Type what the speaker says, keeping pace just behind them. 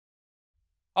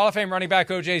Hall of Fame running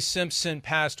back O.J. Simpson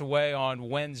passed away on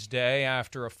Wednesday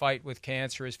after a fight with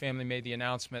cancer. His family made the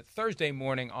announcement Thursday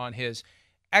morning on his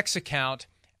X account.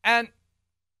 And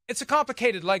it's a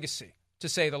complicated legacy, to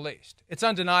say the least. It's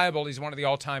undeniable he's one of the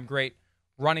all-time great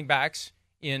running backs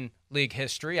in league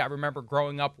history. I remember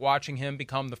growing up watching him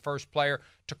become the first player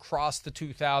to cross the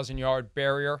 2,000-yard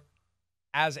barrier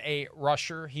as a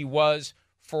rusher. He was,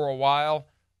 for a while,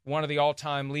 one of the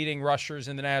all-time leading rushers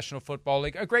in the National Football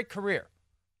League. A great career.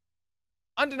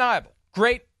 Undeniable.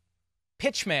 Great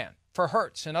pitchman for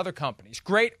Hertz and other companies.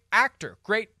 Great actor.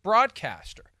 Great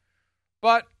broadcaster.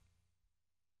 But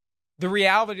the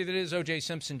reality that is O.J.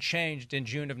 Simpson changed in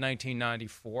June of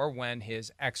 1994 when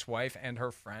his ex-wife and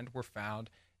her friend were found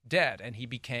dead, and he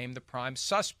became the prime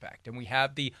suspect. And we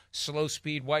had the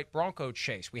slow-speed white Bronco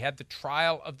chase. We had the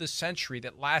trial of the century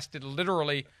that lasted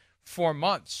literally 4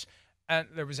 months. And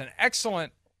there was an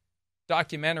excellent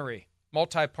documentary,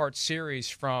 multi-part series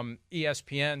from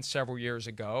ESPN several years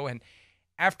ago. And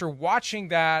after watching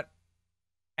that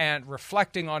and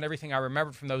reflecting on everything I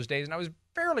remembered from those days, and I was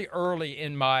fairly early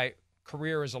in my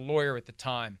career as a lawyer at the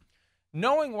time,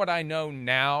 knowing what I know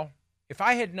now, if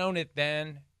I had known it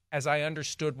then as I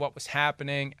understood what was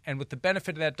happening and with the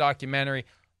benefit of that documentary,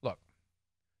 look,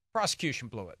 prosecution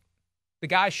blew it. The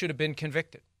guy should have been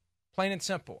convicted, plain and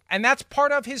simple. And that's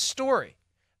part of his story.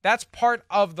 That's part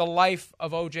of the life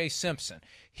of O.J. Simpson.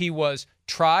 He was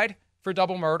tried for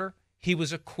double murder. He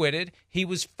was acquitted. He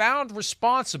was found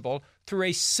responsible through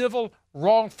a civil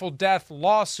wrongful death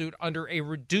lawsuit under a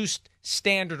reduced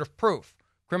standard of proof.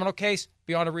 Criminal case,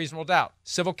 beyond a reasonable doubt.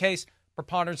 Civil case,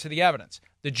 preponderance of the evidence.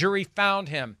 The jury found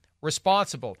him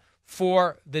responsible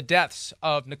for the deaths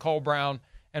of Nicole Brown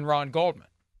and Ron Goldman.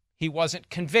 He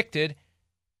wasn't convicted.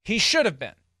 He should have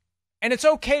been. And it's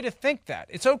okay to think that.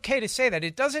 It's okay to say that.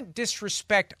 It doesn't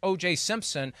disrespect O.J.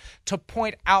 Simpson to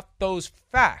point out those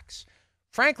facts.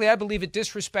 Frankly, I believe it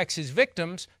disrespects his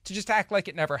victims to just act like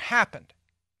it never happened.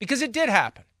 Because it did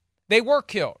happen. They were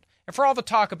killed. And for all the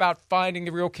talk about finding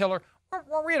the real killer,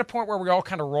 were we at a point where we all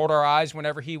kind of rolled our eyes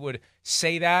whenever he would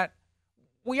say that?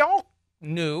 We all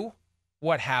knew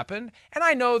what happened. And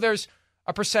I know there's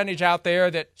a percentage out there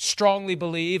that strongly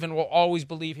believe and will always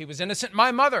believe he was innocent.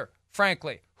 My mother,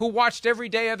 frankly, who watched every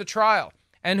day of the trial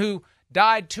and who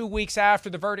died 2 weeks after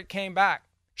the verdict came back.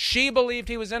 She believed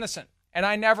he was innocent, and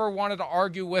I never wanted to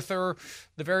argue with her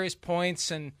the various points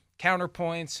and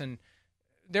counterpoints, and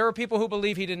there are people who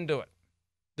believe he didn't do it.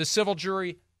 The civil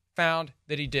jury found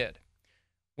that he did.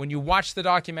 When you watch the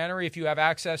documentary, if you have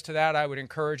access to that, I would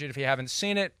encourage it. If you haven't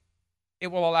seen it, it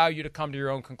will allow you to come to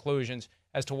your own conclusions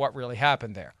as to what really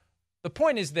happened there. The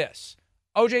point is this.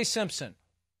 O.J. Simpson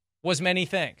was many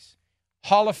things.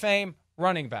 Hall of Fame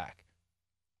running back,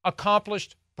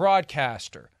 accomplished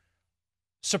broadcaster,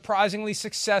 surprisingly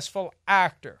successful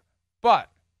actor. But,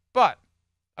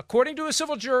 according to a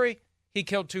civil jury, he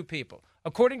killed 2 people.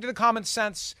 According to the common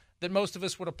sense that most of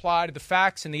us would apply to the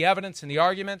facts and the evidence and the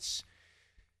arguments,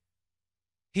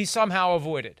 he somehow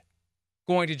avoided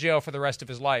going to jail for the rest of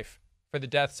his life for the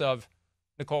deaths of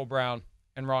Nicole Brown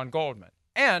and Ron Goldman.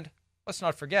 And, let's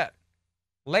not forget,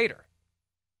 later,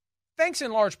 thanks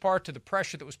in large part to the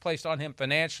pressure that was placed on him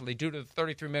financially due to the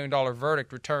 $33 million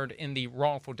verdict returned in the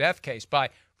wrongful death case by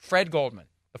Fred Goldman,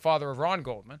 the father of Ron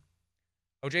Goldman,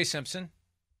 O.J. Simpson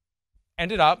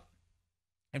ended up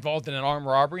involved in an armed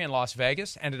robbery in Las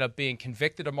Vegas, ended up being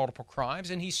convicted of multiple crimes,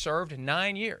 and he served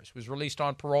 9 years, was released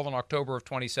on parole in October of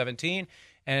 2017,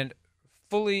 and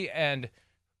fully and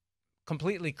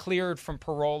completely cleared from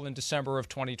parole in December of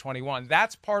 2021.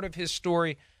 That's part of his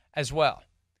story as well.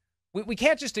 We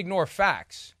can't just ignore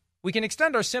facts. We can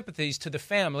extend our sympathies to the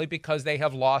family because they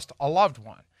have lost a loved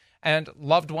one. And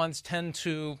loved ones tend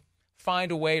to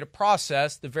find a way to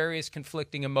process the various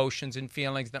conflicting emotions and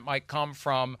feelings that might come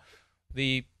from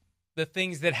the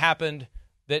things that happened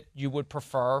that you would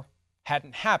prefer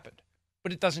hadn't happened.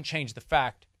 But it doesn't change the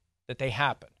fact that they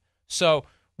happened. So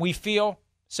we feel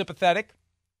sympathetic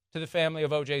to the family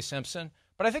of O.J. Simpson,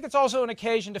 but I think it's also an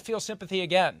occasion to feel sympathy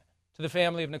again to the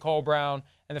family of Nicole Brown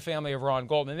and the family of Ron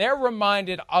Goldman. They're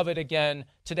reminded of it again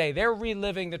today. They're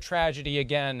reliving the tragedy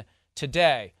again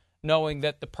today, knowing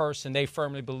that the person they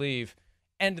firmly believe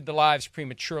ended the lives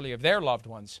prematurely of their loved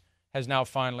ones has now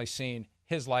finally seen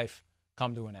his life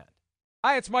come to an end.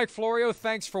 Hi, it's Mike Florio.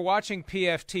 Thanks for watching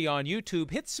PFT on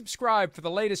YouTube. Hit subscribe for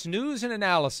the latest news and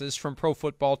analysis from Pro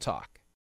Football Talk.